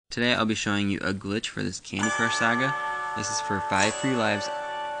Today I'll be showing you a glitch for this Candy Crush Saga. This is for 5 free lives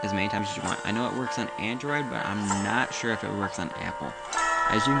as many times as you want. I know it works on Android, but I'm not sure if it works on Apple.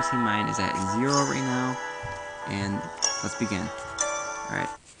 As you can see, mine is at 0 right now, and let's begin. Alright,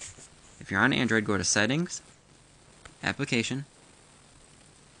 if you're on Android, go to Settings, Application.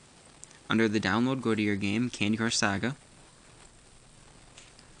 Under the download, go to your game, Candy Crush Saga.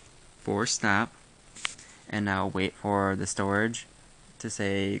 Force stop, and now wait for the storage to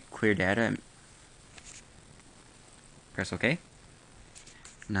say clear data. Press OK.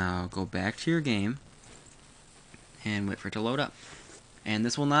 Now go back to your game and wait for it to load up. And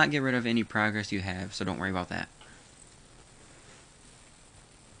this will not get rid of any progress you have, so don't worry about that.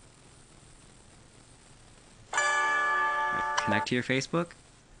 Right, connect to your Facebook.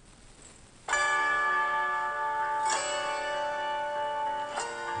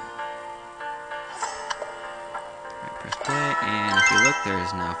 Right, press play, and if you look,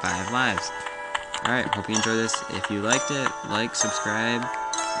 there's now 5 lives. Alright, hope you enjoyed this. If you liked it, like, subscribe,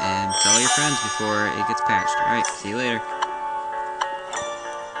 and tell your friends before it gets patched. Alright, see you later.